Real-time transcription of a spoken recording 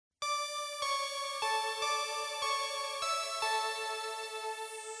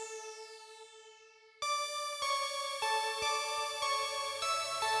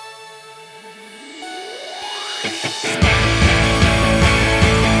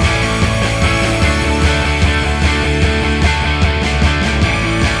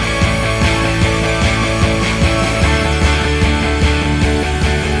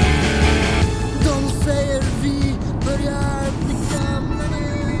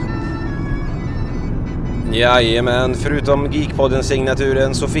Jajamän, förutom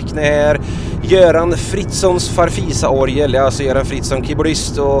Geekpodden-signaturen så fick ni här Göran Fritzons Farfisa-orgel, alltså Göran Fritzson,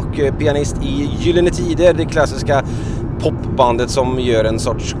 keyboardist och pianist i Gyllene Tider, det klassiska popbandet som gör en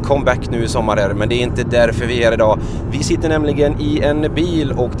sorts comeback nu i sommar här, men det är inte därför vi är här idag. Vi sitter nämligen i en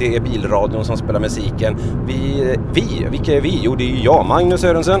bil och det är bilradion som spelar musiken. Vilka är vi? Jo, det är jag, Magnus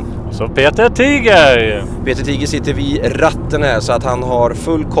Sörensen. Så Peter Tiger. Peter Tiger sitter vid ratten här så att han har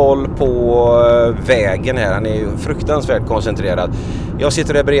full koll på vägen här. Han är ju fruktansvärt koncentrerad. Jag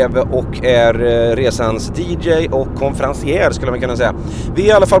sitter där bredvid och är resans DJ och konferencier skulle man kunna säga. Vi är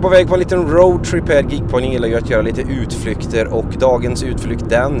i alla fall på väg på en liten roadtrip här. Geekpodding gillar ju att göra lite utflykter och dagens utflykt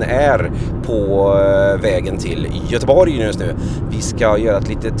den är på vägen till Göteborg just nu. Vi ska göra ett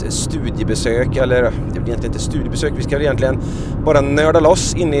litet studiebesök, eller det är egentligen inte studiebesök, vi ska egentligen bara nörda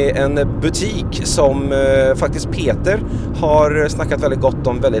loss in i en butik som faktiskt Peter har snackat väldigt gott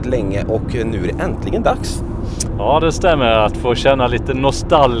om väldigt länge och nu är det äntligen dags. Ja, det stämmer, att få känna lite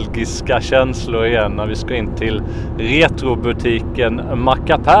nostalgiska känslor igen när vi ska in till retrobutiken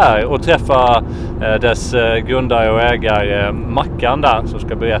Mackapär och träffa dess grundare och ägare Mackan där, som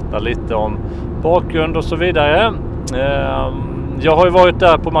ska berätta lite om bakgrund och så vidare. Jag har ju varit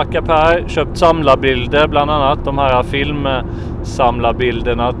där på Mackapär, köpt samlarbilder, bland annat de här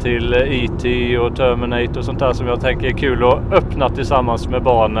filmsamlarbilderna till E.T. och Terminator och sånt där som jag tänker är kul att öppna tillsammans med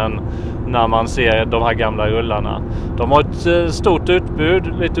barnen när man ser de här gamla rullarna. De har ett stort utbud,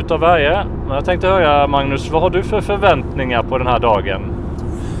 lite utav varje. Men jag tänkte höra, Magnus, vad har du för förväntningar på den här dagen?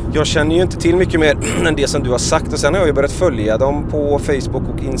 Jag känner ju inte till mycket mer än det som du har sagt och sen har jag ju börjat följa dem på Facebook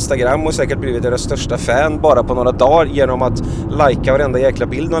och Instagram och säkert blivit deras största fan bara på några dagar genom att likea varenda jäkla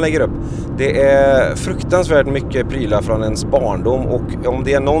bild de lägger upp. Det är fruktansvärt mycket prylar från ens barndom och om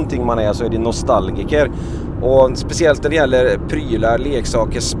det är någonting man är så är det nostalgiker. Och speciellt när det gäller prylar,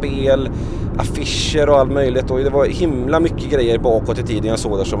 leksaker, spel, affischer och allt möjligt. Och det var himla mycket grejer bakåt i tiden jag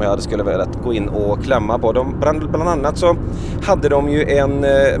såg där som jag skulle vilja gå in och klämma på. Bland annat så hade de ju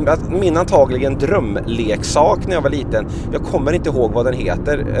min antagligen drömleksak när jag var liten. Jag kommer inte ihåg vad den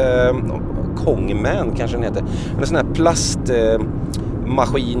heter. Kongman kanske den heter. En sån här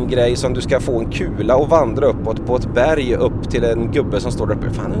plastmaskingrej som du ska få en kula och vandra uppåt på ett berg upp till en gubbe som står där uppe.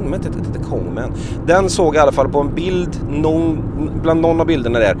 Fan, jag vet inte, det är Kongman. Den såg jag i alla fall på en bild bland någon av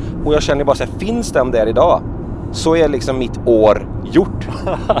bilderna där. Och jag känner bara så här, finns den där idag? Så är liksom mitt år gjort.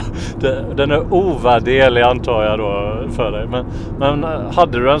 Den är ovärderlig antar jag då för dig. Men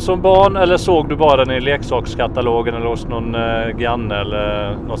hade du den som barn eller såg du bara den i leksakskatalogen eller hos någon granne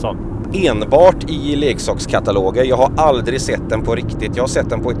eller något sånt? Enbart i leksakskataloger. Jag har aldrig sett den på riktigt. Jag har sett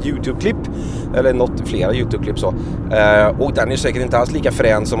den på ett YouTube-klipp eller flera YouTube-klipp så. Och den är säkert inte alls lika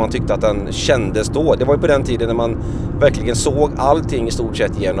frän som man tyckte att den kändes då. Det var ju på den tiden när man verkligen såg allting i stort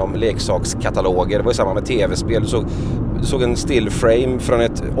sett genom leksakskataloger. Det var ju samma med tv-spel. Du såg en stillframe från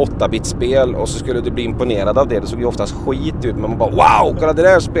ett 8-bit-spel och så skulle du bli imponerad av det. Det såg ju oftast skit ut, men man bara wow, kolla det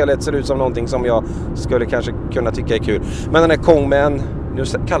där spelet ser ut som någonting som jag skulle kanske kunna tycka är kul. Men den här Kongman, nu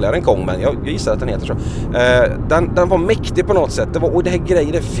kallar jag den Kongman, jag gissar att den heter så. Den var mäktig på något sätt. Och det här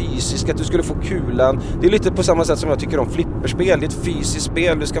grejen är fysiskt, att du skulle få kulan. Det är lite på samma sätt som jag tycker om flipperspel. Det är ett fysiskt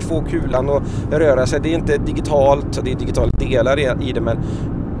spel, du ska få kulan och röra sig. Det är inte digitalt, det är digitala delar i det, men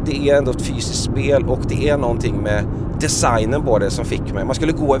det är ändå ett fysiskt spel och det är någonting med designen på det som fick mig. Man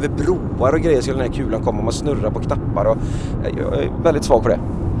skulle gå över broar och grejer, skulle den här kulan komma och man snurrar på knappar och jag är väldigt svag på det.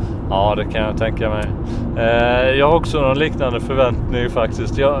 Ja, det kan jag tänka mig. Jag har också någon liknande förväntning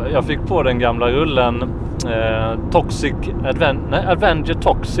faktiskt. Jag fick på den gamla rullen Avenger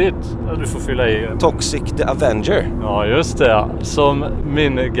Toxic. Du får fylla i. Toxic the Avenger. Ja, just det. Som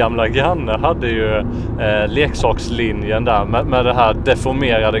min gamla granne hade ju leksakslinjen där med det här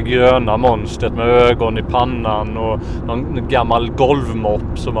deformerade gröna monstret med ögon i pannan och någon gammal golvmopp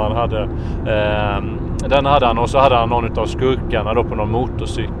som han hade. Den hade han och så hade han någon av skurkarna då på någon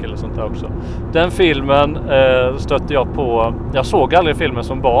motorcykel eller sånt där också. Den filmen stötte jag på. Jag såg aldrig filmen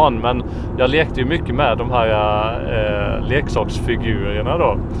som barn, men jag lekte ju mycket med de här leksaksfigurerna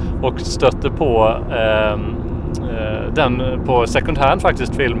då och stötte på den på second hand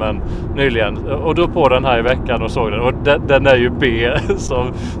faktiskt, filmen nyligen. Och då på den här i veckan och såg den. Och den är ju B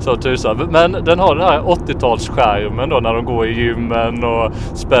som tusan. Men den har den här 80-talsskärmen då när de går i gymmen och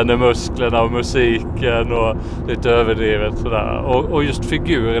spänner musklerna och musiken och lite överdrivet sådär. Och just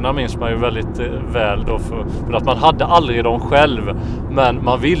figurerna minns man ju väldigt väl då för att man hade aldrig dem själv. Men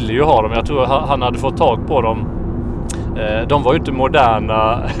man ville ju ha dem. Jag tror han hade fått tag på dem. De var ju inte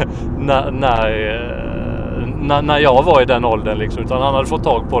moderna när jag var i den åldern liksom, utan han hade fått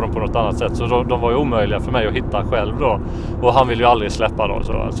tag på dem på något annat sätt, så de var ju omöjliga för mig att hitta själv då, och han ville ju aldrig släppa dem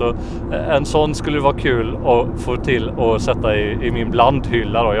så en sån skulle vara kul att få till och sätta i min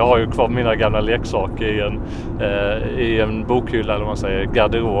blandhylla då. Jag har ju kvar mina gamla leksaker i en bokhylla, eller vad man säger,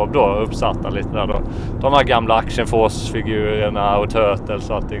 garderob då, uppsatta lite där då. De här gamla Action Force-figurerna och Turtles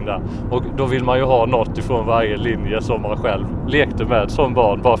och allting där, och då vill man ju ha något ifrån varje linje som man själv lekte med som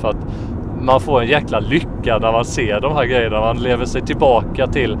barn, bara för att man får en jäkla lycka när man ser de här grejerna. Man lever sig tillbaka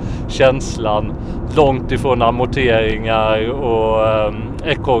till känslan långt ifrån amorteringar och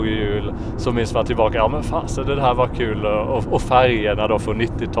ekorrhjul. Så minns man tillbaka, ja men fasen, det här var kul. Och färgerna då från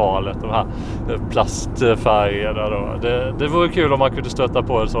 90-talet, de här plastfärgerna då. Det vore kul om man kunde stöta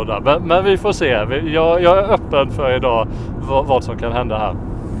på en sån där. Men vi får se. Jag är öppen för idag vad som kan hända här.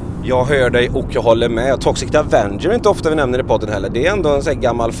 Jag hör dig och jag håller med. Toxic Avenger är inte ofta vi nämner i podden heller. Det är ändå en sån här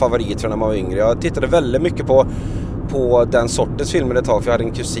gammal favorit från när man var yngre. Jag tittade väldigt mycket på den sortens filmer ett tag, för jag hade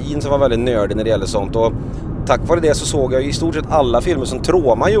en kusin som var väldigt nördig när det gäller sånt. Och tack vare det så såg jag i stort sett alla filmer som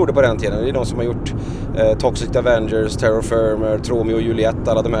Troma gjorde på den tiden. Det är de som har gjort Toxic Avengers, Terror Firmer, Romeo och Juliet,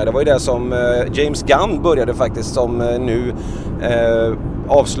 alla de här. Det var ju det som James Gunn började faktiskt, som nu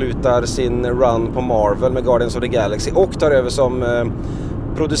avslutar sin run på Marvel med Guardians of the Galaxy och tar över som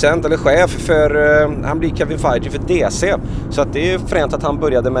producent eller chef för, han blir Kevin Feige för DC. Så att det är fränt att han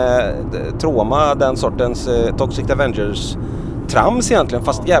började med Troma, den sortens Toxic Avengers trams egentligen,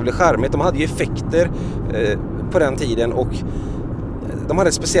 fast jävligt charmigt. De hade ju effekter på den tiden och de hade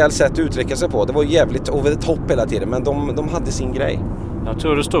ett speciellt sätt att uttrycka sig på. Det var jävligt over the top hela tiden, men de hade sin grej. Jag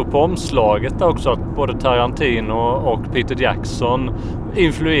tror det stod på omslaget också att både Tarantino och Peter Jackson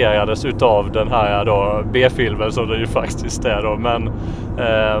influerades utav den här då B-filmen, som det ju faktiskt är då. Men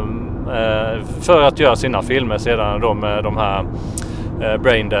för att göra sina filmer sedan då med de här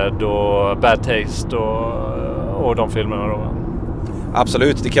Brain Dead och Bad Taste och de filmerna då.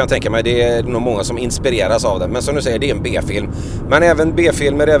 Absolut, det kan jag tänka mig. Det är nog många som inspireras av det. Men som du säger, det är en B-film. Men även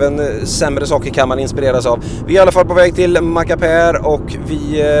B-filmer, även sämre saker kan man inspireras av. Vi är i alla fall på väg till Mackapär och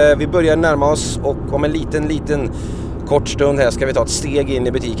vi börjar närma oss. Och om en liten kort stund här ska vi ta ett steg in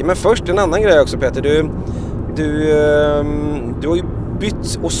i butiken. Men först en annan grej också, Peter. Du har ju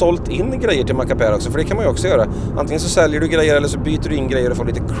bytt och sålt in grejer till Mackapär också, för det kan man ju också göra. Antingen så säljer du grejer eller så byter du in grejer och får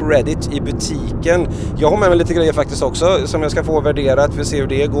lite credit i butiken. Jag har med mig lite grejer faktiskt också som jag ska få värderat för att se hur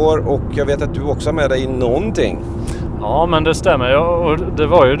det går, och jag vet att du också har med dig någonting. Ja, men det stämmer. Och det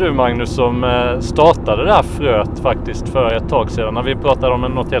var ju du, Magnus, som startade det här fröet faktiskt för ett tag sedan, när vi pratade om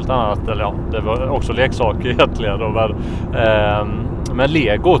något helt annat. Eller ja, det var också leksaker egentligen då, men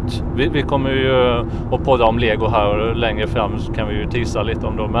legot. Vi kommer ju att podda om Lego här, och längre fram så kan vi ju tisa lite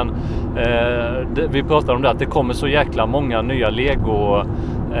om det. Men vi pratade om det att det kommer så jäkla många nya Lego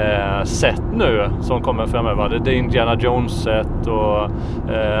sätt nu som kommer framöver. Det är Indiana Jones-sätt och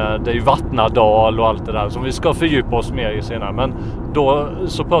det är ju Vattnadal och allt det där som vi ska fördjupa oss mer i senare. Men då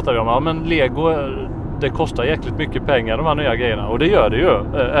så pratar vi om att Lego, det kostar jäkligt mycket pengar, de här nya grejerna, och det gör det ju,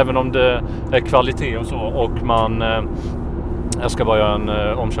 även om det är kvalitet och så, och man jag ska bara göra en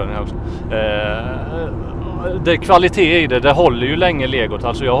omkörning här också. Det är kvalitet i det håller ju länge legot.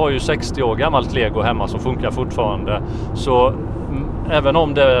 Alltså jag har ju 60 år gammalt Lego hemma som funkar fortfarande. Så även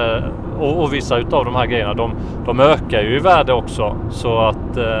om det, och vissa utav de här grejerna, de ökar ju i värde också. Så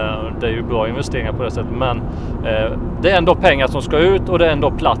att det är ju bra investeringar på det sättet. Men det är ändå pengar som ska ut, och det är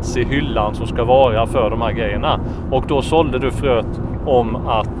ändå plats i hyllan som ska vara för de här grejerna. Och då sålde du fröet om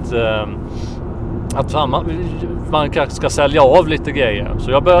att man kanske ska sälja av lite grejer.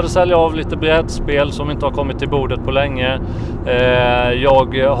 Så jag började sälja av lite brädspel som inte har kommit till bordet på länge.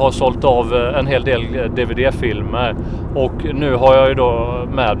 Jag har sålt av en hel del DVD-filmer. Och nu har jag ju då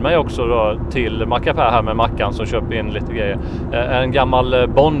med mig också då till Mackapär här med Mackan som köper in lite grejer. En gammal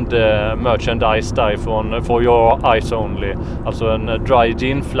Bond-merchandise därifrån, For Your Eyes Only. Alltså en dry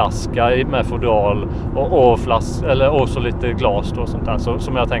gin-flaska med fodral och så lite glas då, sånt där. Så,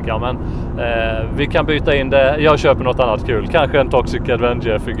 som jag tänker, vi kan byta in det. Jag köper något annat kul. Kanske en Toxic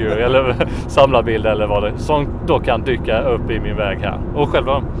Avenger-figur eller samlarbild eller vad det som då kan dyka upp i min väg här. Och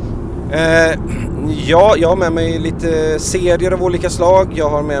själva? Ja, jag har med mig lite serier av olika slag. Jag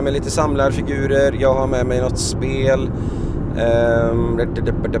har med mig lite samlarfigurer. Jag har med mig något spel. Jag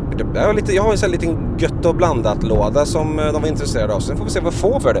har en sån här liten gött och blandat låda som de var intresserade av. Sen får vi se vad vi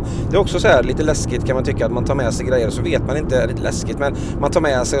får för det. Det är också så här lite läskigt kan man tycka, att man tar med sig grejer så vet man inte, lite läskigt, men man tar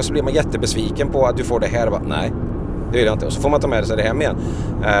med sig och så blir man jättebesviken på att du får det här. Bara, nej, det är det inte. Och så får man ta med sig det hem igen.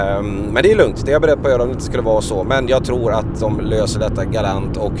 Men det är lugnt, det är jag beredd på att göra om det inte skulle vara så. Men jag tror att de löser detta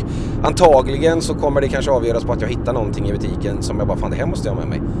galant, och antagligen så kommer det kanske avgöras på att jag hittar någonting i butiken som jag bara, fan det här måste jag ha med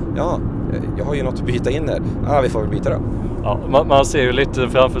mig. Ja, jag har ju något att byta in här. Ja, vi får väl byta då. Ja, man ser ju lite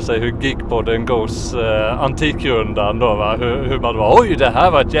framför sig hur Geekpodden goes antikrundan då, va? Hur man var, oj det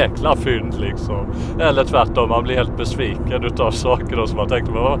här var ett jäkla fynd liksom. Eller tvärtom, man blir helt besviken utav saker då, som man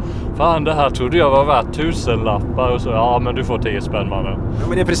tänkte, fan det här trodde jag var värt 1000-lappar och så, ja men du får 10 spänn mannen. Ja,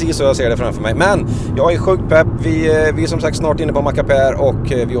 men det är precis så jag ser det framför mig. Men jag är sjukt pepp, vi är som sagt snart inne på Mackapär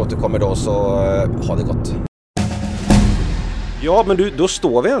och vi återkommer då, så ha det gott. Ja, men då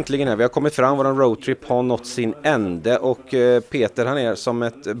står vi äntligen här. Vi har kommit fram, våran roadtrip har nått sin ände, och Peter han är som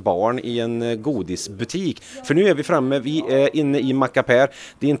ett barn i en godisbutik. För nu är vi framme, vi är inne i Mackapär.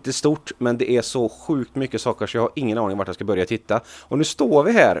 Det är inte stort, men det är så sjukt mycket saker så jag har ingen aning vart jag ska börja titta. Och nu står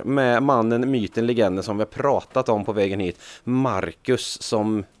vi här med mannen, myten, legenden som vi har pratat om på vägen hit. Marcus,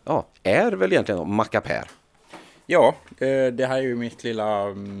 som är väl egentligen Mackapär. Ja, det här är ju mitt lilla,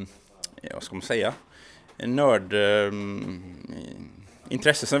 vad ska man säga,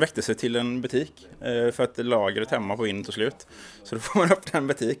 intresse som väckte sig till en butik, för att lagret hemma på in till slut. Så då får man öppna en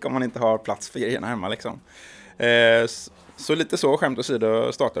butik om man inte har plats för grejerna hemma liksom. Så lite så skämt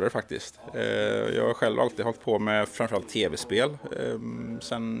åsido startade det faktiskt. Jag har själv alltid hållit på med framförallt tv-spel.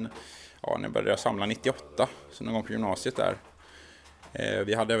 Sen när jag började samla 98, så någon gång på gymnasiet där.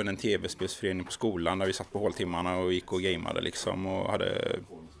 Vi hade även en tv-spelsförening på skolan där vi satt på håltimmarna och gick och gameade liksom, och hade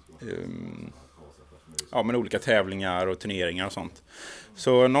med olika tävlingar och turneringar och sånt.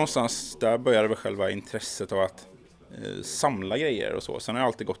 Så någonstans där började väl själva intresset av att samla grejer och så. Sen har jag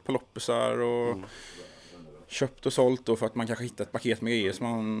alltid gått på loppisar och köpt och sålt, och för att man kanske hittat ett paket med grejer som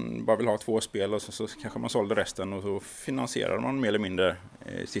man bara vill ha 2 spel, och så kanske man sålde resten, och så finansierade man mer eller mindre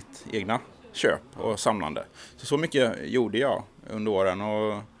sitt egna köp och samlande. Så mycket gjorde jag under åren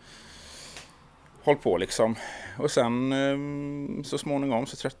och håll på liksom. Och sen så småningom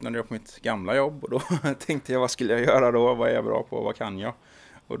så tröttnade jag på mitt gamla jobb, och då tänkte jag, vad skulle jag göra då? Vad är jag bra på? Vad kan jag?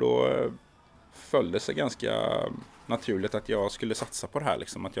 Och då följde det sig ganska naturligt att jag skulle satsa på det här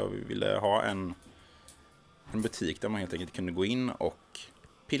liksom, att jag ville ha en butik där man helt enkelt kunde gå in och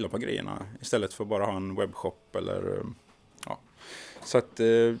pilla på grejerna istället för bara ha en webbshop eller Så att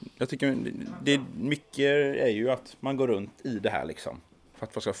jag tycker det mycket är ju att man går runt i det här liksom. För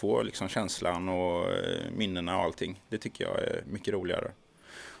att man ska få liksom känslan och minnena och allting. Det tycker jag är mycket roligare.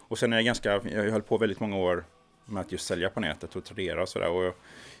 Och sen är jag höll på väldigt många år med att just sälja på nätet och tradera och sådär. Och jag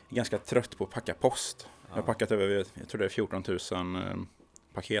är ganska trött på att packa post. Jag har packat över, jag tror det är 14 000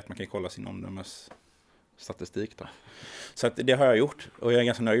 paket. Man kan kolla sin omdömesstatistik då. Så att det har jag gjort. Och jag är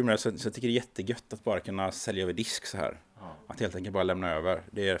ganska nöjd med det. Så jag tycker det är jättegött att bara kunna sälja över disk så här. Att helt enkelt bara lämna över.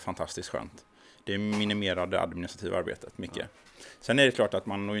 Det är fantastiskt skönt. Det minimerar det administrativa arbetet mycket. Sen är det klart att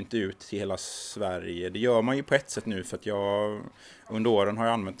man når inte ut till hela Sverige. Det gör man ju på ett sätt nu, för att under åren har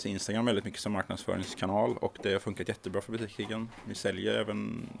jag använt Instagram väldigt mycket som marknadsföringskanal, och det har funkat jättebra för butiken. Vi säljer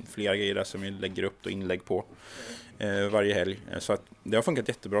även flera grejer där som vi lägger upp och inlägg på varje helg. Så att det har funkat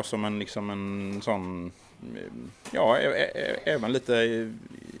jättebra som en sån, även lite,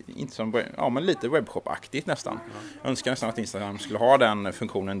 inte som, men lite webbshop-aktigt nästan. Jag önskar nästan att Instagram skulle ha den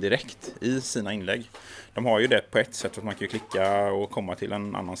funktionen direkt i sina inlägg. De har ju det på ett sätt, att man kan klicka och komma till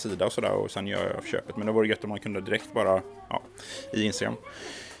en annan sida och sådär, och sen gör jag köpet. Men det vore gött om man kunde direkt bara i Instagram.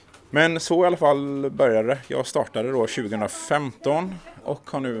 Men så i alla fall började det. Jag startade då 2015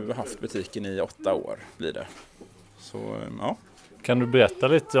 och har nu haft butiken i 8 år blir det. Så Kan du berätta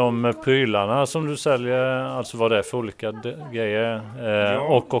lite om prylarna som du säljer, alltså vad det är för olika grejer,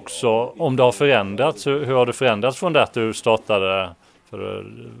 och också om det har förändrats, hur har det förändrats från det att du startade för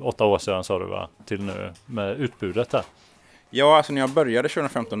 8 år sedan, sa du, va, till nu med utbudet där? Ja, alltså när jag började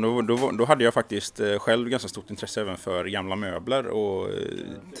 2015 då hade jag faktiskt själv ganska stort intresse även för gamla möbler och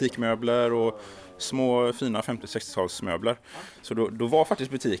teakmöbler och små fina 50-60-talsmöbler. Så då var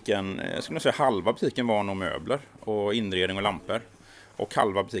faktiskt butiken, jag skulle säga halva butiken var nog möbler och inredning och lampor. Och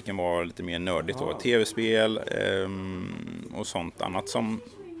halva butiken var lite mer nördigt då, tv-spel och sånt annat som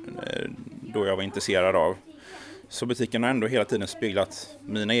då jag var intresserad av. Så butiken har ändå hela tiden speglat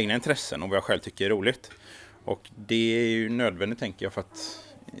mina egna intressen och vad jag själv tycker är roligt. Och det är ju nödvändigt, tänker jag, för att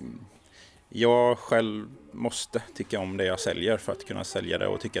jag själv måste tycka om det jag säljer för att kunna sälja det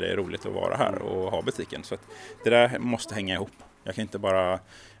och tycka det är roligt att vara här och ha butiken. Så att det där måste hänga ihop. Jag kan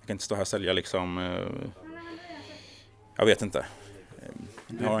inte stå här och sälja liksom, jag vet inte.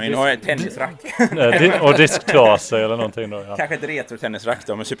 Jag har ett tennisrack. Och disktraser eller någonting då. Ja. Kanske ett retro-tennisrack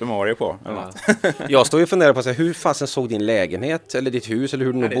då med Super Mario på. Ja. Jag står ju och funderar på hur fasen såg din lägenhet eller ditt hus eller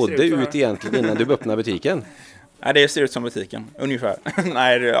hur du nu bodde ut egentligen innan du öppnade butiken? Nej, det ser ut som butiken, ungefär.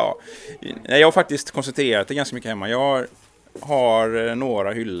 Jag har faktiskt koncentrerat det ganska mycket hemma. Jag har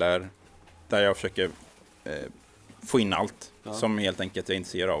några hyllor där jag försöker få in allt som helt enkelt jag är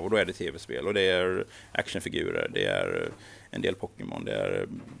intresserad av. Och då är det tv-spel och det är actionfigurer, det är en del Pokémon, det är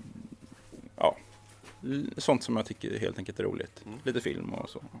sånt som jag tycker helt enkelt är roligt. Lite film och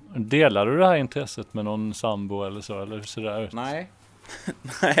så. Delar du det här intresset med någon sambo eller så? Eller hur ser det ut? Nej.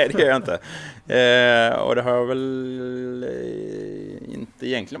 Nej, det gör jag inte. Och det har väl inte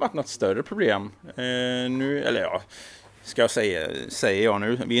egentligen varit något större problem. Nu, eller ja, ska jag säger jag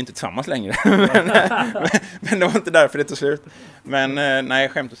nu. Vi är inte tillsammans längre. men det var inte därför det tog slut. Men nej,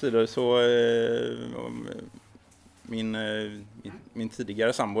 skämt åsido så min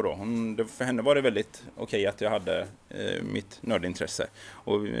tidigare sambo då, för henne var det väldigt okej att jag hade mitt nördintresse.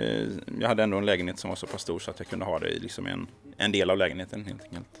 Och jag hade ändå en lägenhet som var så pass stor så att jag kunde ha det i liksom en del av lägenheten helt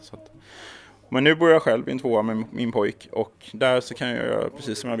enkelt. Så att, men nu bor jag själv i en tvåa med min pojk och där så kan jag göra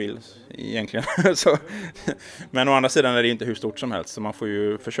precis som jag vill egentligen. Så, men å andra sidan är det inte hur stort som helst så man får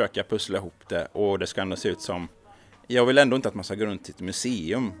ju försöka pussla ihop det och det ska ändå se ut som, jag vill ändå inte att man ska gå runt till ett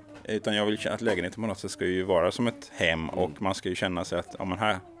museum. Utan jag vill att lägenheten på något sätt ska ju vara som ett hem och man ska ju känna sig att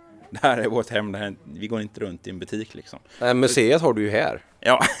det här är vårt hem, vi går inte runt i en butik liksom. Museet har du ju här.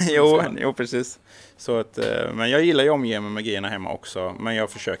 Ja, jo precis. Så att, men jag gillar ju att omge mig med grejerna hemma också, men jag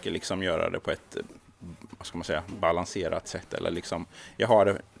försöker liksom göra det på ett, vad ska man säga, balanserat sätt. Eller liksom, jag har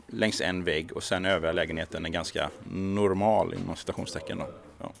det längs en vägg och sen övriga lägenheten är ganska normal inom citationstecken då.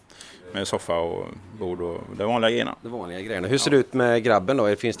 Ja. Med soffa och bord och de vanliga grejerna. De vanliga grejerna. Hur ser det ut med grabben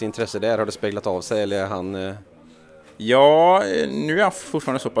då? Finns det intresse där? Har det speglat av sig eller är han... Ja, nu är han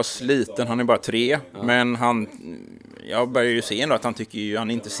fortfarande så pass liten. Han är bara 3. Ja. Men jag börjar ju se ändå att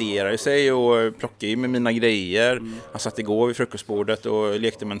han intresserar sig och plockar ju med mina grejer. Han satt igår vid frukostbordet och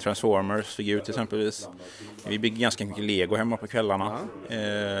lekte med en Transformers-figur till exempelvis. Vi bygger ganska mycket Lego hemma på kvällarna.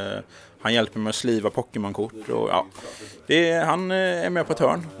 Han hjälper mig att sliva Pokémon-kort. Och, han är med på ett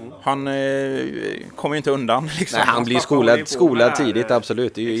hörn. Han kommer inte undan. Liksom. Nej, han blir skolad tidigt,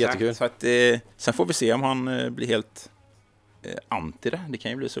 absolut. Det är ju jättekul. Så att, sen får vi se om han blir helt anti det. Det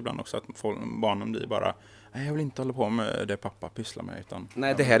kan ju bli så ibland också att barnen blir bara... Nej, jag vill inte hålla på med det pappa pysslar med. Utan,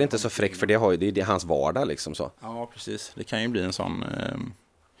 nej, det här är inte så fräckt för det är hans vardag liksom så. Ja, precis. Det kan ju bli en sån...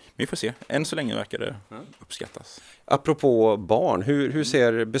 vi får se. Än så länge verkar det uppskattas. Apropå barn, hur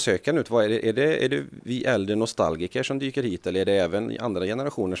ser besökaren ut? Är det vi äldre nostalgiker som dyker hit eller är det även andra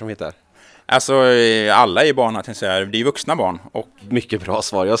generationer som hittar? Alltså alla är barn, det är vuxna barn. Och... Mycket bra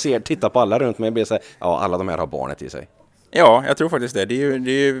svar. Jag tittar på alla runt mig och blir så här, alla de här har barnet i sig. Ja, jag tror faktiskt det. Det är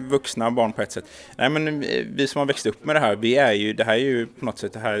ju vuxna barn på ett sätt. Nej, men vi som har växt upp med det här, det här är ju på något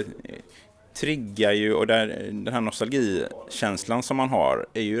sätt det här... triggar ju och den här nostalgikänslan som man har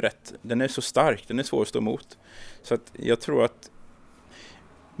är ju den är så stark, den är svår att stå emot. Så att jag tror att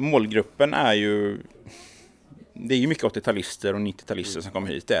målgruppen det är ju mycket 80-talister och 90-talister som kommer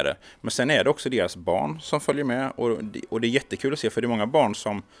hit är det. Men sen är det också deras barn som följer med och det är jättekul att se för det är många barn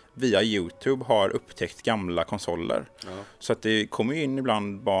som via YouTube har upptäckt gamla konsoler. Ja. Så att det kommer in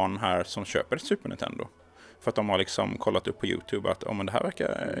ibland barn här som köper ett Super Nintendo. För att de har liksom kollat upp på YouTube att men det här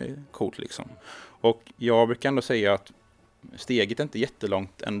verkar coolt liksom. Och jag brukar ändå säga att steget är inte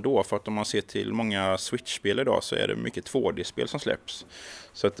jättelångt ändå. För att om man ser till många Switch-spel idag så är det mycket 2D-spel som släpps.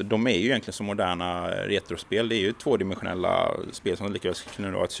 Så att de är ju egentligen som moderna retrospel. Det är ju tvådimensionella spel som lika väl skulle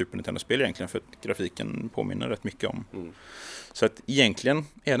kunna vara ett Super Nintendo-spel egentligen. För att grafiken påminner rätt mycket om. Mm. Så att egentligen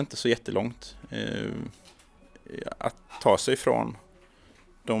är det inte så jättelångt att ta sig från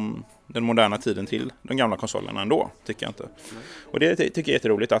den moderna tiden till de gamla konsolerna ändå, tycker jag inte. Och det tycker jag är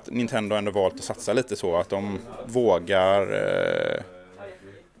jätteroligt att Nintendo ändå valt att satsa lite så att de vågar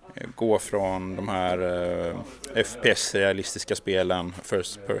gå från de här FPS-realistiska spelen,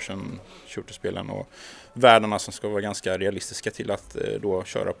 first person shooter-spelen och världarna som ska vara ganska realistiska till att då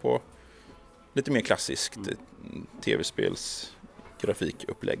köra på lite mer klassiskt tv-spels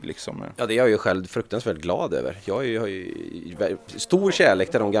grafikupplägg liksom. Ja, det är jag ju själv fruktansvärt glad över. Jag har ju stor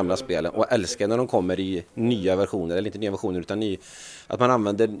kärlek till de gamla spelen och älskar när de kommer i nya versioner, eller inte nya versioner utan att man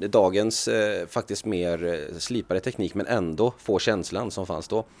använder dagens faktiskt mer slipade teknik men ändå får känslan som fanns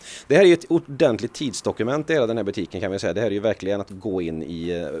då. Det här är ju ett ordentligt tidsdokument i hela den här butiken, kan vi säga. Det här är ju verkligen att gå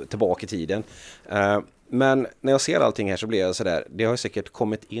in tillbaka i tiden. Men när jag ser allting här så blir jag sådär, det har säkert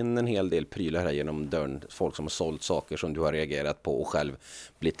kommit in en hel del prylar här genom dörren. Folk som har sålt saker som du har reagerat på och själv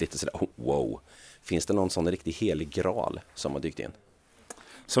blivit lite sådär, wow. Finns det någon sån riktig helig graal som har dykt in?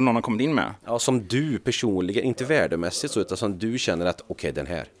 Som någon har kommit in med? Ja, som du personligen, inte värdemässigt så, utan som du känner att okej, det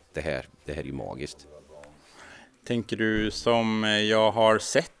här är ju magiskt. Tänker du som jag har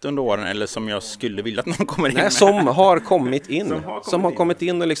sett under åren eller som jag skulle vilja att någon kommer in med? Nej, som har kommit in. Som har kommit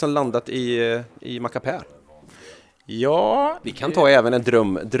in och liksom landat i Mackapär. Ja. Vi kan ta även en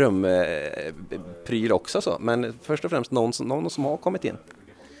drömpryl också så. Men först och främst någon som har kommit in.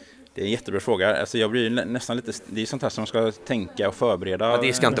 Det är en jättebra fråga. Alltså jag blir nästan lite... Det är sånt här som man ska tänka och förbereda. Ja,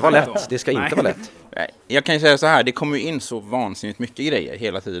 det ska inte vara lätt. Det ska inte vara lätt. Jag kan ju säga så här. Det kommer ju in så vansinnigt mycket grejer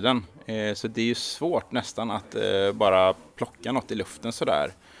hela tiden. Så det är ju svårt nästan att bara plocka något i luften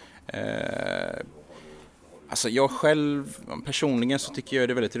sådär. Alltså jag själv personligen så tycker jag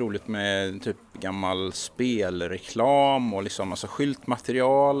det är väldigt roligt med typ gammal spelreklam och liksom alltså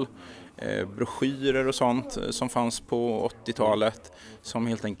skyltmaterial. Broschyrer och sånt som fanns på 80-talet som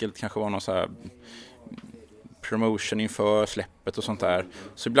helt enkelt kanske var någon så här promotion inför släppet och sånt där.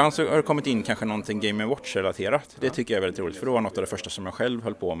 Så ibland så har det kommit in kanske någonting Game & Watch-relaterat. Det tycker jag är väldigt roligt för det var något av det första som jag själv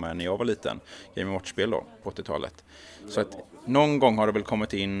höll på med när jag var liten. Game & Watch-spel då på 80-talet. Så att någon gång har det väl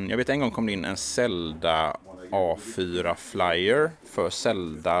kommit in, jag vet en gång kom det in en Zelda A4-flyer för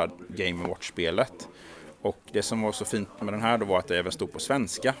Zelda Game & Watch-spelet. Och det som var så fint med den här då var att det även stod på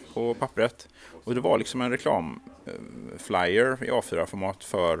svenska på pappret. Och det var liksom en reklamflyer i A4-format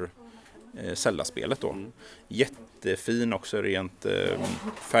för Zelda-spelet då. Jättefin också rent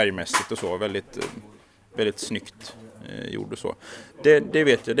färgmässigt och så. Väldigt snyggt gjord och så. Det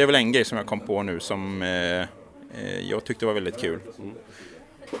vet jag. Det är väl en grej som jag kom på nu som jag tyckte var väldigt kul.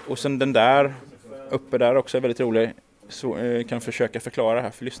 Och sen den där uppe där också är väldigt rolig. Så kan försöka förklara här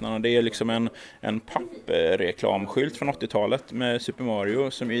för lyssnarna. Det är liksom en pappreklamskylt från 80-talet med Super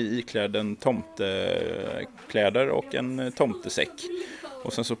Mario som är iklädd en tomtekläder och en tomtesäck.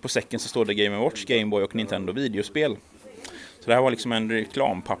 Och sen så på säcken så står det Game & Watch, Game Boy och Nintendo videospel. Så det här var liksom en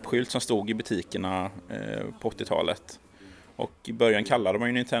reklampappskylt som stod i butikerna på 80-talet. Och i början kallade man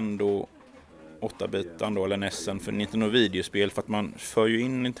ju Nintendo 8-bitan då, eller NESen för Nintendo videospel för att man för ju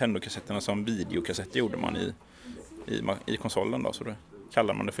in Nintendo-kassetterna som videokassetter gjorde man i konsolen då, så då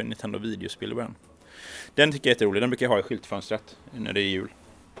kallar man det för Nintendo videospel i början. Den tycker jag är jätterolig, den brukar jag ha i skyltfönstret när det är jul.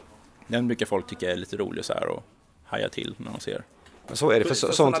 Den brukar folk tycka är lite rolig så här och haja till när de ser. Så är det för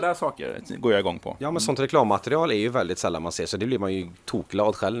sådana där saker går jag igång på. Ja, men sånt reklammaterial är ju väldigt sällan man ser, så det blir man ju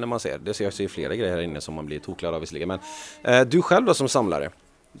tokglad själv när man ser. Det ser jag ju flera grejer här inne som man blir tokglad av visserligen. Men du själv då som samlare,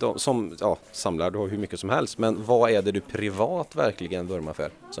 samlar du har hur mycket som helst, men vad är det du privat verkligen vurmar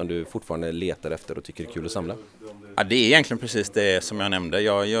för som du fortfarande letar efter och tycker är kul att samla? Ja, det är egentligen precis det som jag nämnde.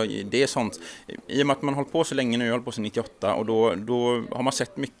 Det är sånt, i och med att man har hållit på så länge nu, jag håller på sedan 98 och då har man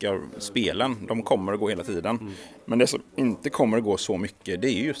sett mycket av spelen. De kommer att gå hela tiden. Men det som inte kommer att gå så mycket, det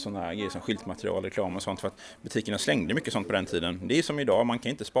är ju sådana här grejer som skyltmaterial, reklam och sånt, för att butikerna slängde mycket sånt på den tiden. Det är som idag, man kan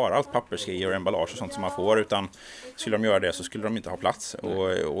inte spara allt pappersgrejer och emballage och sånt som man får, utan skulle de göra det så skulle de inte ha plats.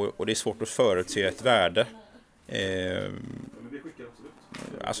 Och det är svårt att förutse ett värde.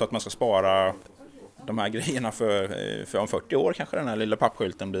 Alltså att man ska spara de här grejerna för om 40 år kanske den här lilla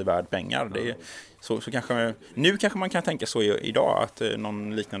pappskylten blir värd pengar. Det är, så kanske, nu kanske man kan tänka så idag att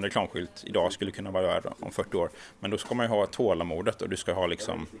någon liknande reklamskylt idag skulle kunna vara värd om 40 år. Men då ska man ju ha tålamodet och du ska ha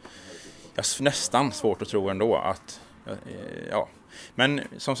liksom nästan svårt att tro ändå att ja. Men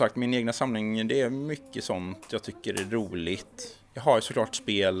som sagt, min egna samling, det är mycket sånt jag tycker är roligt. Jag har ju såklart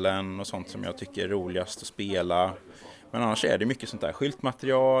spelen och sånt som jag tycker är roligast att spela. Men annars är det mycket sånt där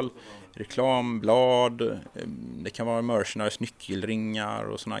skyltmaterial, reklamblad, det kan vara merchandise, nyckelringar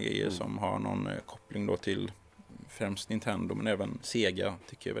och såna grejer som har någon koppling då till främst Nintendo men även Sega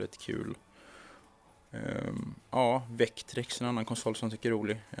tycker jag är väldigt kul. Ja, Vectrex, en annan konsol som jag tycker är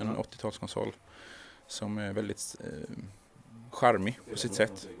rolig, en 80-talskonsol som är väldigt charmig på sitt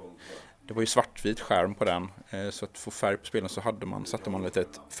sätt. Det var ju svartvit skärm på den, så att få färg på spelen så satte man lite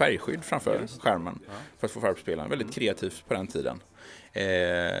ett färgskydd framför skärmen för att få färg på spelen. Väldigt kreativt på den tiden.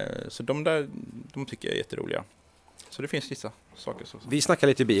 Så de tycker jag är jätteroliga. Så det finns vissa saker. Så. Vi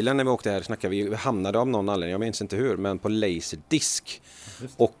snackade lite i bilen när vi åkte här. Vi hamnade av någon anledning, jag minns inte hur, men på Laserdisc.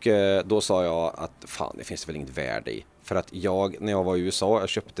 Och då sa jag att fan, det finns väl inget värde i För att när jag var i USA, jag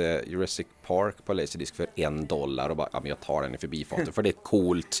köpte Jurassic Park på Laserdisc för $1 och bara, men jag tar den i förbifarten för det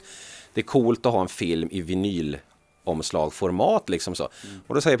är coolt att ha en film i vinylomslagformat liksom så.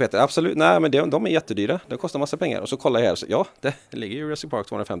 Och då säger Peter, absolut, nej men de är jättedyra, det kostar massa pengar. Och så kollar jag här, så, ja, det ligger Jurassic Park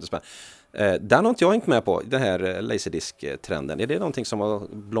 250 spänn. Den har inte jag hängt med på, den här Laserdisc-trenden. Är det någonting som har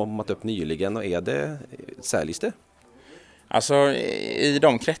blommat upp nyligen och säljs det? Alltså i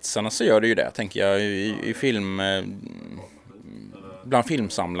de kretsarna så gör det ju det, tänker jag. I film, bland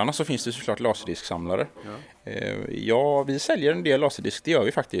filmsamlarna så finns det såklart laserdisksamlare. Ja, vi säljer en del laserdisk, det gör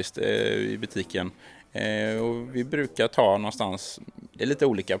vi faktiskt i butiken. Och vi brukar ta någonstans, det är lite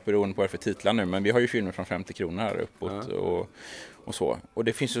olika beroende på vad för titlar nu, men vi har ju filmer från 50 kronor här uppåt och så. Och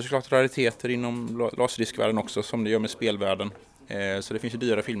det finns ju såklart rariteter inom laserdiskvärlden också, som det gör med spelvärlden. Så det finns ju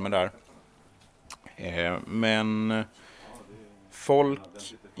dyra filmer där. Men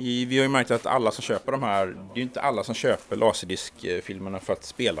vi har ju märkt att alla som köper de här, det är ju inte alla som köper laserdiskfilmerna för att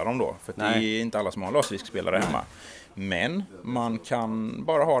spela dem då. För det är inte alla som har laserdiskspelare hemma. Men man kan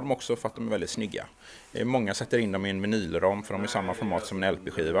bara ha dem också för att de är väldigt snygga. Många sätter in dem i en vinylram för de är i samma format som en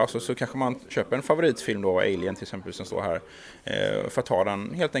LP-skiva. Så kanske man köper en favoritfilm då, Alien till exempel som står här. För att ha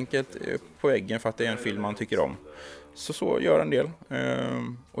den helt enkelt på väggen för att det är en film man tycker om. Så gör en del.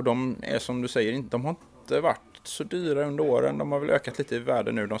 Och de är som du säger, de har inte varit så dyra under åren. De har väl ökat lite i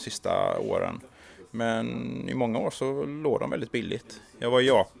värde nu de sista åren. Men i många år så låg de väldigt billigt. Jag var i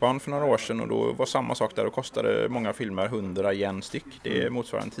Japan för några år sedan och då var samma sak där och kostade många filmer 100 yen styck. Det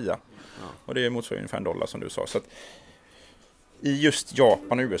motsvarar en 10. Och det motsvarar ungefär $1 som du sa. Så att i just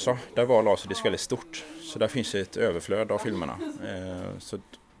Japan och USA, där var laserdisk väldigt stort. Så där finns ett överflöd av filmerna. Så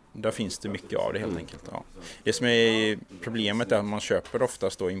där finns det mycket av det helt enkelt. Ja. Det som är problemet är att man köper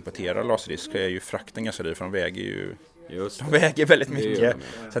oftast då importerar laserdisk är ju frakten ganska dyr för de väger ju väldigt mycket.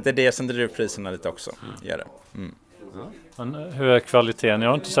 Så att det är det som driver priserna lite också. Gör det. Men hur är kvaliteten? Jag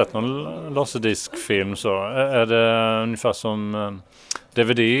har inte sett någon laserdiskfilm så. Är det ungefär som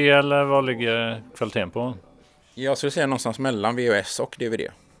DVD eller vad ligger kvaliteten på? Jag skulle säga någonstans mellan VHS och DVD.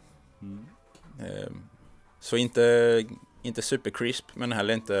 Så inte super crisp, men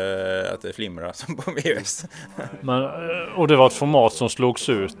heller inte att det flimrar som på VHS. Och det var ett format som slogs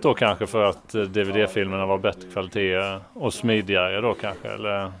ut då kanske för att DVD-filmerna var bättre kvalitet och smidigare då kanske?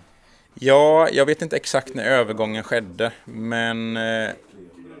 Eller? Ja, jag vet inte exakt när övergången skedde, men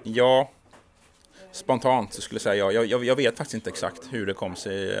spontant så skulle jag säga jag vet faktiskt inte exakt hur det kom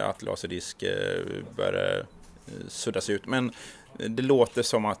sig att laserdisk började suddas ut, men det låter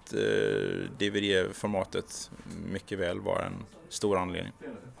som att DVD-formatet mycket väl var en stor anledning.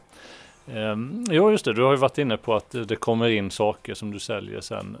 Ja, just det. Du har ju varit inne på att det kommer in saker som du säljer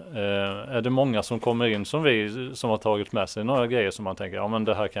sen. Är det många som kommer in som vi som har tagit med sig några grejer som man tänker, ja men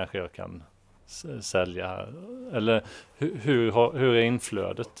det här kanske jag kan sälja här. Eller hur är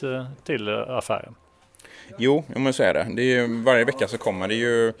inflödet till affären? Jo, men så är det. Det är ju, varje vecka så kommer det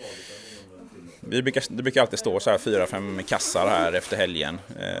ju. Det brukar alltid stå så här 4-5 kassar här efter helgen.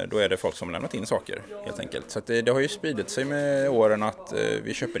 Då är det folk som lämnat in saker helt enkelt. Så att det har ju spridit sig med åren att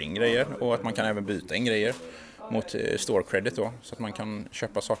vi köper in grejer och att man kan även byta in grejer mot store credit då. Så att man kan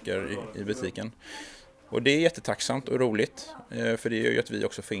köpa saker i butiken. Och det är jättetacksamt och roligt för det gör ju att vi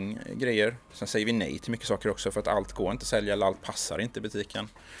också får in grejer. Sen säger vi nej till mycket saker också för att allt går inte att sälja eller allt passar inte i butiken.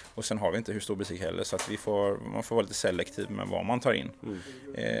 Och sen har vi inte hur stor butik heller så att man får vara lite selektiv med vad man tar in.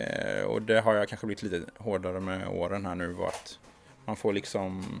 Och det har jag kanske blivit lite hårdare med åren här nu, att man får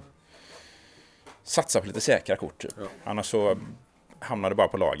liksom satsa på lite säkra kort. Typ. Ja. Annars så hamnar det bara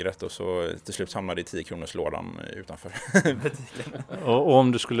på lagret och så till slut hamnar det i 10 kronors lådan utanför butiken. Och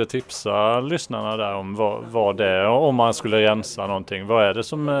om du skulle tipsa lyssnarna där om vad det är, om man skulle rensa någonting, vad är det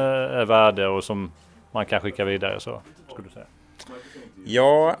som är värde och som man kan skicka vidare så skulle du säga?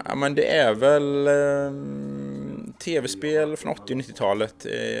 Ja, men det är väl tv-spel från 80- och 90-talet,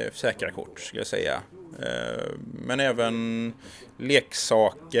 säkra kort skulle jag säga. Men även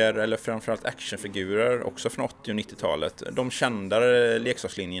leksaker eller framförallt actionfigurer också från 80- och 90-talet. De kändare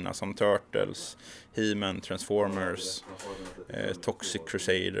leksakslinjerna som Turtles, He-Man, Transformers, Toxic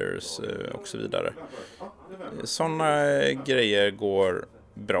Crusaders och så vidare. Sådana grejer går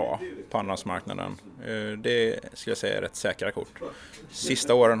bra på andrahandsmarknaden. Det skulle jag säga är rätt säkra kort.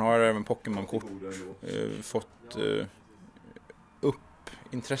 Sista åren har även Pokémon-kort fått upp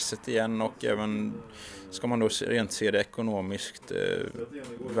intresset igen och även ska man då rent se det ekonomiskt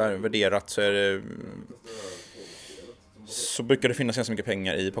värderat så brukar det finnas ganska mycket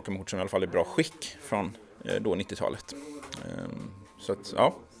pengar i Pokémon-kort som i alla fall är bra skick från då 90-talet. Så att,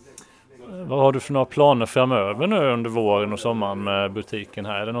 ja. vad har du för några planer framöver nu under våren och sommaren med butiken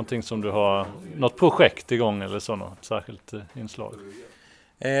här? Är det någonting som du har, något projekt igång eller så, något särskilt inslag?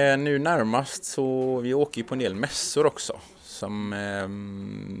 Nu närmast så vi åker ju på en del mässor också. Som,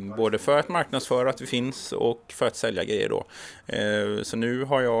 både för att marknadsföra att vi finns och för att sälja grejer då. Så nu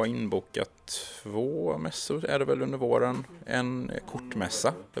har jag inbokat 2 mässor är det väl under våren. En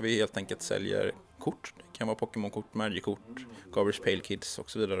kortmässa där vi helt enkelt säljer kort. Det kan vara Pokémon-kort, Magic-kort, Garbage Pail Kids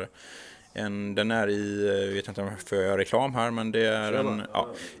och så vidare. Den är i, jag vet inte om jag får göra reklam här, men det är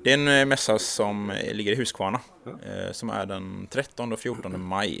en mässa som ligger i Huskvarna. Som är den 13 och 14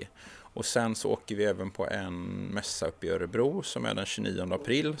 maj. Och sen så åker vi även på en mässa uppe i Örebro som är den 29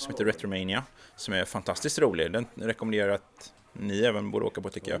 april som heter Retromania. Som är fantastiskt rolig. Den rekommenderar att ni även borde åka på,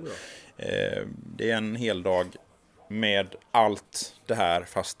 tycker jag. Det är en hel dag med allt det här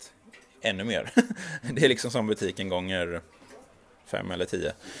fast ännu mer. Det är liksom som butiken gånger 5 eller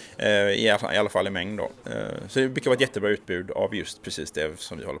 10. I alla fall i mängd då. Så det brukar vara ett jättebra utbud av just precis det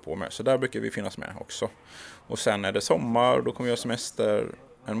som vi håller på med. Så där brukar vi finnas med också. Och sen är det sommar, då kommer vi ha semester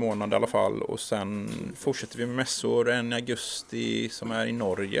en månad i alla fall. Och sen fortsätter vi med mässor. En i augusti som är i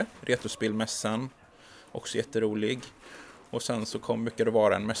Norge. Retrospelmässan. Också jätterolig. Och sen så brukar det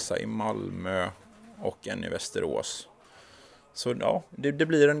vara en mässa i Malmö och en i Västerås. Så ja, det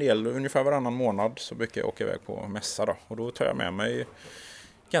blir en del. Ungefär varannan månad så brukar jag åka iväg på mässa då. Och då tar jag med mig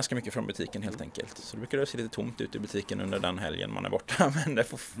ganska mycket från butiken helt enkelt. Så det brukar det se lite tomt ut i butiken under den helgen man är borta. Men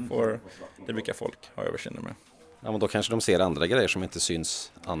det brukar folk ha överseende med. Ja, men då kanske de ser andra grejer som inte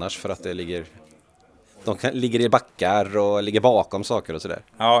syns annars för att det ligger i backar och ligger bakom saker och sådär.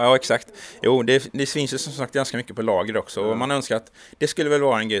 Ja, exakt. Jo, det finns ju som sagt ganska mycket på lager också. Och man önskar att det skulle väl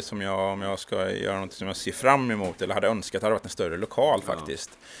vara en grej som om jag ska göra något som jag ser fram emot eller hade önskat hade varit en större lokal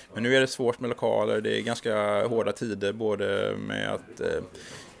faktiskt. Men nu är det svårt med lokaler. Det är ganska hårda tider både med att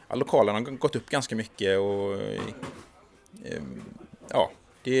lokalerna har gått upp ganska mycket och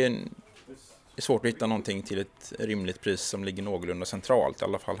det är svårt att hitta någonting till ett rimligt pris som ligger någorlunda centralt, i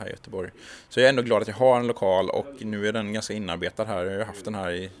alla fall här i Göteborg. Så jag är ändå glad att jag har en lokal och nu är den ganska inarbetad här. Jag har haft den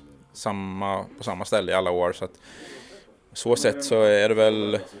här på samma ställe i alla år. Så sätt så är det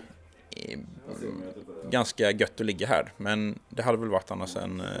väl ganska gött att ligga här. Men det hade väl varit annars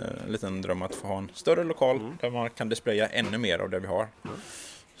en liten dröm att få ha en större lokal där man kan displaya ännu mer av det vi har.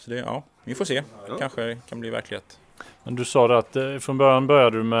 Så vi får se. Kanske kan bli verklighet. Men du sa att från början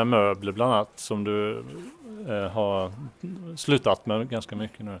började du med möbler bland annat som du har slutat med ganska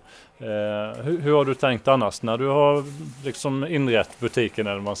mycket nu. Hur har du tänkt annars när du har liksom inrett butiken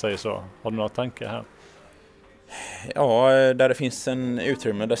eller man säger så? Har du några tankar här? Ja, där det finns en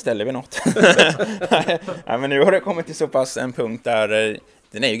utrymme där ställer vi något. Nej, men nu har det kommit till så pass en punkt där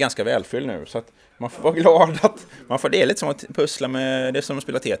den är ju ganska välfylld nu så att man får vara glad att det är lite som att pussla med det som att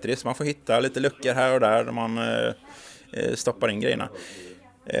spela Tetris. Man får hitta lite luckor här och där man stoppar in grejerna.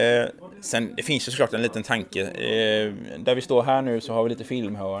 Sen det finns ju såklart en liten tanke. Där vi står här nu så har vi lite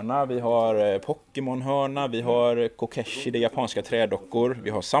filmhörna, vi har Pokémon-hörna, vi har Kokeshi, det japanska trädockor, vi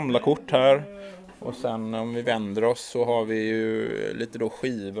har samlarkort här. Och sen om vi vänder oss så har vi ju lite då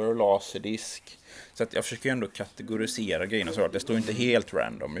skivor och laserdisk. Så att jag försöker ändå kategorisera grejerna så att det står inte helt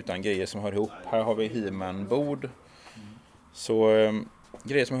random utan grejer som hör ihop. Här har vi He-Man-bord. Så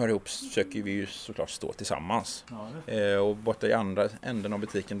grejer som hör ihop försöker vi ju såklart stå tillsammans. Och borta i andra änden av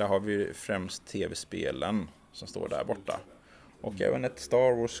butiken där har vi främst tv-spelen som står där borta. Och även ett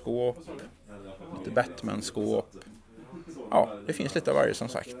Star Wars-skåp, lite Batman-skåp. Ja, det finns lite av varje som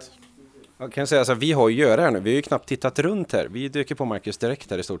sagt. Jag kan säga så här, vi har ju göra här nu. Vi har ju knappt tittat runt här. Vi dyker på Marcus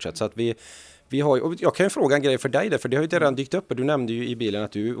direkt här i stort sett. Så att vi har, och jag kan ju fråga en grej för dig där, för det har ju redan dykt upp. Och du nämnde ju i bilen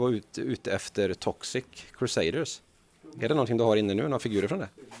att du var ute efter Toxic Crusaders. Är det någonting du har inne nu, några figurer från det?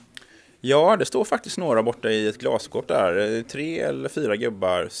 Ja, det står faktiskt några borta i ett glasskåp där. 3 eller 4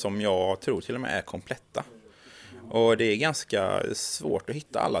 gubbar som jag tror till och med är kompletta. Och det är ganska svårt att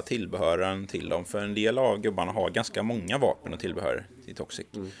hitta alla tillbehören till dem. För en del av gubbarna har ganska många vapen och tillbehör till Toxic.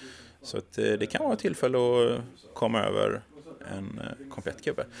 Så att det kan vara ett tillfälle att komma över en komplett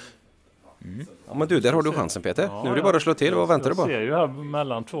gubbe. Ja, men du, där har du chansen Peter. Nu är det bara att slå till. Vad väntar du på? Jag ser ju här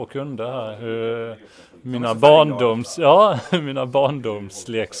mellan 2 kunder här hur mina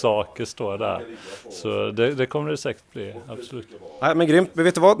barndomsleksaker står där. Så det kommer det säkert bli, absolut. Nej, men grymt. Men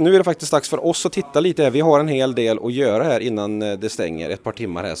vet du vad? Nu är det faktiskt dags för oss att titta lite här. Vi har en hel del att göra här innan det stänger ett par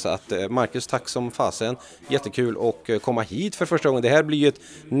timmar här. Så att Marcus, tack som fasen. Jättekul att komma hit för första gången. Det här blir ju ett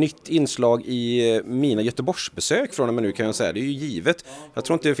nytt inslag i mina Göteborgsbesök från och med nu kan jag säga. Det är ju givet. Jag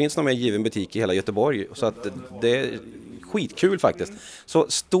tror inte det finns någon mer given butik i hela Göteborg. Så att det är skitkul faktiskt. Så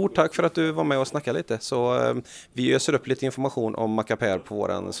stort tack för att du var med och snackade lite. Så vi öser upp lite information om Mackapär på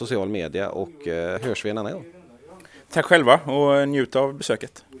våran social media och hörs vi en annan gång. Tack själva och njut av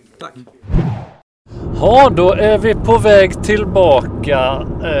besöket. Tack. Ja, då är vi på väg tillbaka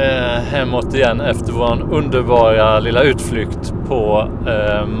hemåt igen efter vår underbara lilla utflykt på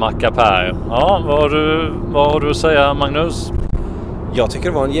Mackapär. Ja, vad har du att säga, Magnus? Jag tycker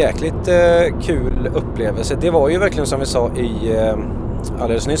det var en jäkligt kul upplevelse. Det var ju verkligen som vi sa i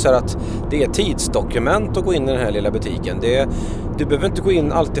alldeles nyss här, att det är tidsdokument att gå in i den här lilla butiken. Du behöver inte gå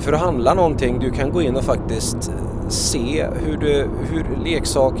in alltid för att handla någonting. Du kan gå in och faktiskt se hur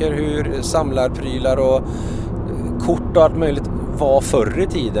leksaker, hur samlarprylar och kort och allt möjligt var förr i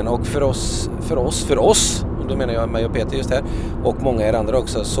tiden. Och för oss, och då menar jag mig och Peter just här, och många er andra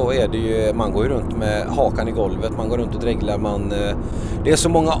också, så är det ju, man går ju runt med hakan i golvet, man går runt och dreglar, det är så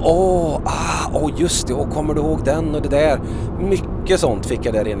många, just det, och kommer du ihåg den och det där, mycket sånt fick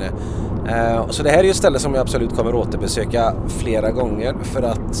jag där inne. Så det här är ju ett ställe som jag absolut kommer återbesöka flera gånger för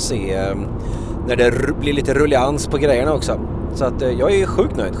att se när det blir lite rullians på grejerna också. Så att jag är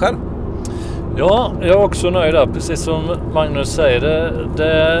sjukt nöjd själv. Ja, jag är också nöjd där. Precis som Magnus säger, det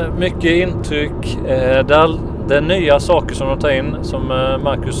är mycket intryck. Det är nya saker som de tar in, som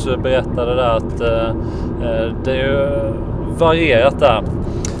Marcus berättade där, att det är ju varierat där.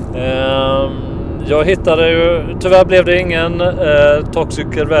 Jag hittade ju, tyvärr blev det ingen Toxic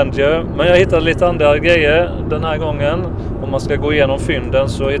Avenger, men jag hittade lite andra grejer den här gången. Om man ska gå igenom fynden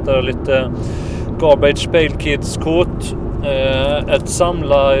så hittade jag lite Garbage Spale Kids kort, en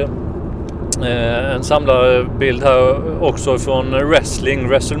samlarbild här också från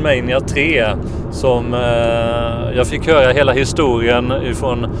WrestleMania 3, som jag fick höra hela historien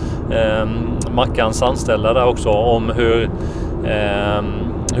ifrån Mackans anställda där också, om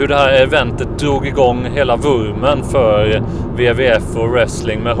hur det här eventet drog igång hela vurmen för WWF och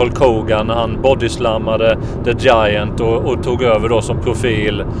wrestling med Hulk Hogan när han bodyslammade The Giant och tog över då som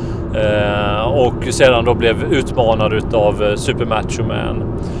profil, och sedan då blev utmanad utav Super Macho Man.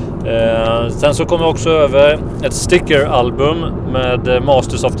 Sen så kom jag också över ett stickeralbum med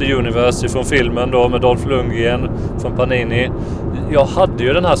Masters of the Universe från filmen då, med Dolph Lundgren från Panini. Jag hade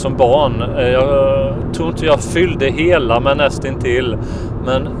ju den här som barn. Jag tror inte jag fyllde hela, men nästintill.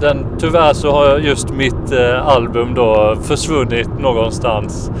 Men tyvärr så har just mitt album då försvunnit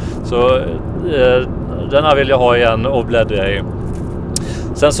någonstans. Så den här vill jag ha igen och bläddra i.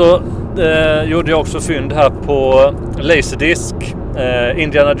 Sen så gjorde jag också fynd här på Laserdisc.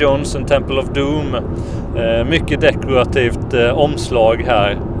 Indiana Jones and Temple of Doom. Mycket dekorativt omslag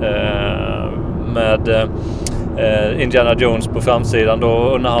här med Indiana Jones på framsidan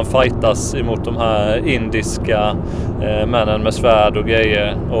då, när han fightas emot de här indiska männen med svärd och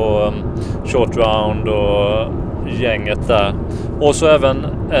grejer, och Short Round och gänget där. Och så även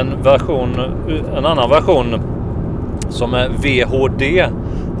en annan version som är VHD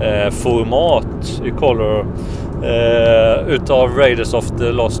format i color utav Raiders of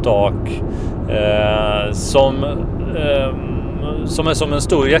the Lost Ark, som är som en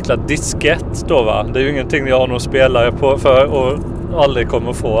stor jäkla diskett då, va. Det är ju ingenting jag har någon spelare på för och aldrig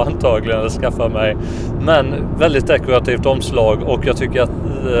kommer få antagligen eller skaffa mig. Men väldigt dekorativt omslag, och jag tycker att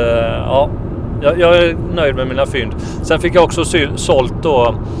jag är nöjd med mina fynd. Sen fick jag också sålt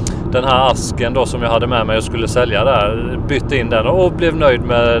då den här asken då som jag hade med mig och skulle sälja där. Bytte in den och blev nöjd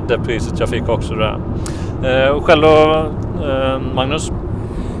med det priset jag fick också där. Själv då, Magnus?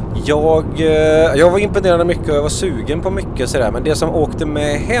 Jag var imponerad mycket och jag var sugen på mycket sådär, men det som åkte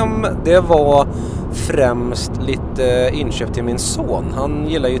med hem, det var främst lite inköp till min son. Han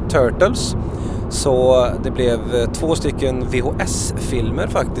gillar ju Turtles, så det blev 2 stycken VHS-filmer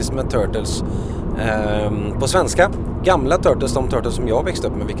faktiskt med Turtles på svenska. Gamla Turtles, de Turtles som jag växte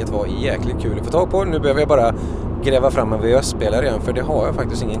upp med, vilket var jäkligt kul att få tag på. Nu behöver jag bara gräva fram en VHS-spelare igen, för det har jag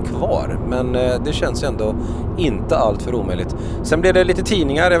faktiskt ingen kvar. Men det känns ändå inte allt för omöjligt. Sen blev det lite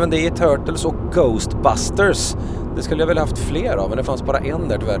tidningar, även det i Turtles och Ghostbusters. Det skulle jag väl haft fler av, men det fanns bara en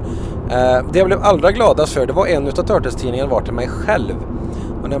där tyvärr. Det jag blev allra gladast för, det var en utav Turtles-tidningarna var till mig själv.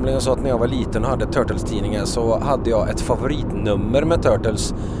 Och nämligen så att när jag var liten och hade Turtles-tidningar så hade jag ett favoritnummer med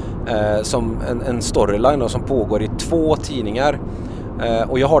Turtles som en storyline som pågår i 2 tidningar.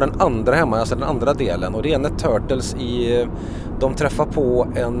 Och jag har den andra hemma, alltså den andra delen. Och det är när Turtles de träffar på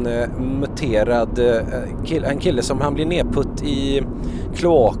en muterad en kille som han blir nedputt i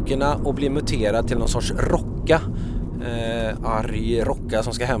kloakerna och blir muterad till någon sorts rocka. Arg rocka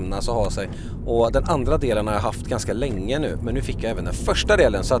som ska hämnas och ha sig. Och den andra delen har jag haft ganska länge nu, men nu fick jag även den första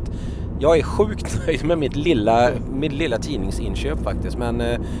delen, så att jag är sjukt nöjd med mitt lilla tidningsinköp faktiskt. Men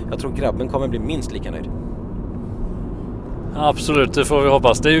jag tror grabben kommer bli minst lika nöjd. Absolut, det får vi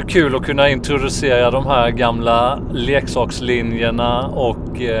hoppas. Det är ju kul att kunna introducera de här gamla leksakslinjerna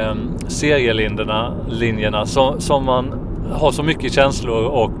och serielinjerna som man har så mycket känslor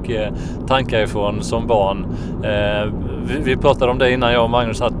och tankar ifrån som barn. Vi pratade om det innan, jag och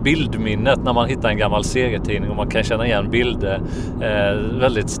Magnus, att bildminnet när man hittar en gammal serietidning och man kan känna igen bilder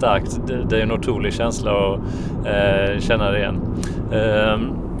väldigt starkt. Det är en otrolig känsla att känna det igen.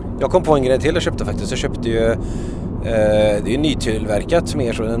 Jag kom på en grej till jag köpte faktiskt. Jag köpte ju det är ju nytillverkat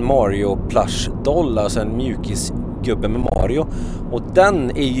mer som en Mario plush doll, alltså en mjukisgubbe med Mario. Och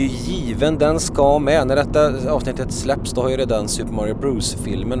den är ju given, den ska med. När detta avsnittet släpps, då har ju redan Super Mario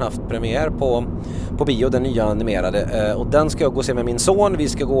Bros-filmen haft premiär på bio, den nya animerade. Och den ska jag gå och se med min son. Vi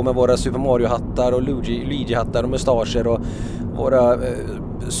ska gå med våra Super Mario-hattar och Luigi-hattar och mustascher och våra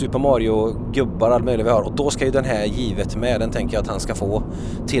Super Mario-gubbar, allt möjligt vi har. Och då ska ju den här givet med, den tänker jag att han ska få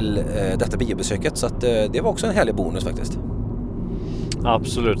till detta biobesöket. Så att det var också en härlig bonus faktiskt.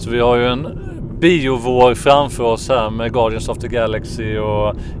 Absolut, så vi har ju en biovår framför oss här med Guardians of the Galaxy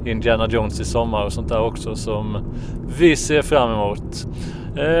och Indiana Jones i sommar och sånt där också som vi ser fram emot.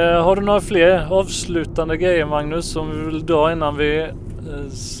 Har du några fler avslutande grejer, Magnus, som vi vill dra innan vi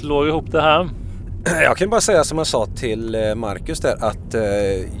slår ihop det här? Jag kan bara säga som jag sa till Marcus där att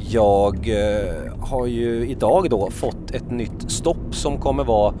jag har ju idag då fått ett nytt stopp som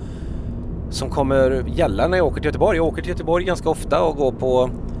kommer gälla när jag åker till Göteborg. Jag åker till Göteborg ganska ofta och går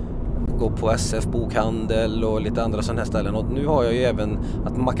på SF bokhandel och lite andra sådana här ställen, och nu har jag ju även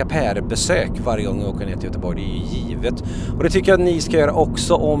att Mackapär besök varje gång jag åker ner till Göteborg. Det är ju givet, och det tycker jag att ni ska göra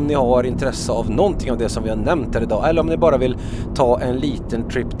också om ni har intresse av någonting av det som vi har nämnt här idag, eller om ni bara vill ta en liten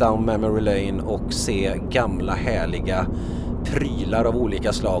trip down memory lane och se gamla härliga prylar av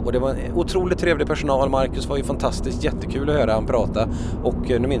olika slag. Och det var en otroligt trevlig personal. Marcus var ju fantastiskt, jättekul att höra han prata, och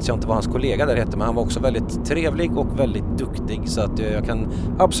nu minns jag inte vad hans kollega där hette, men han var också väldigt trevlig och väldigt duktig, så att jag kan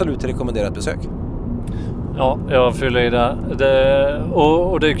absolut rekommendera ett besök. Ja, jag fyller i det.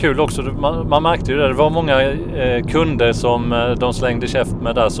 Och det är kul också, man märkte ju det var många kunder som de slängde käft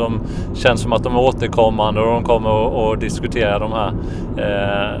med där, som känns som att de är återkommande och de kommer att diskutera de här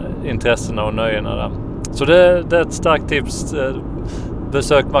intressena och nöjena där. Så det är ett starkt tips.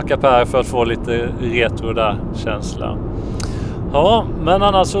 Besök Mackapär för att få lite retro där känsla. Ja, men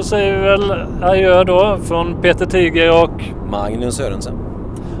annars så säger vi väl adjö då från Peter Tiger och Magnus Sörensen.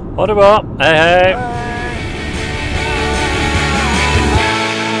 Ha det bra. Hej hej!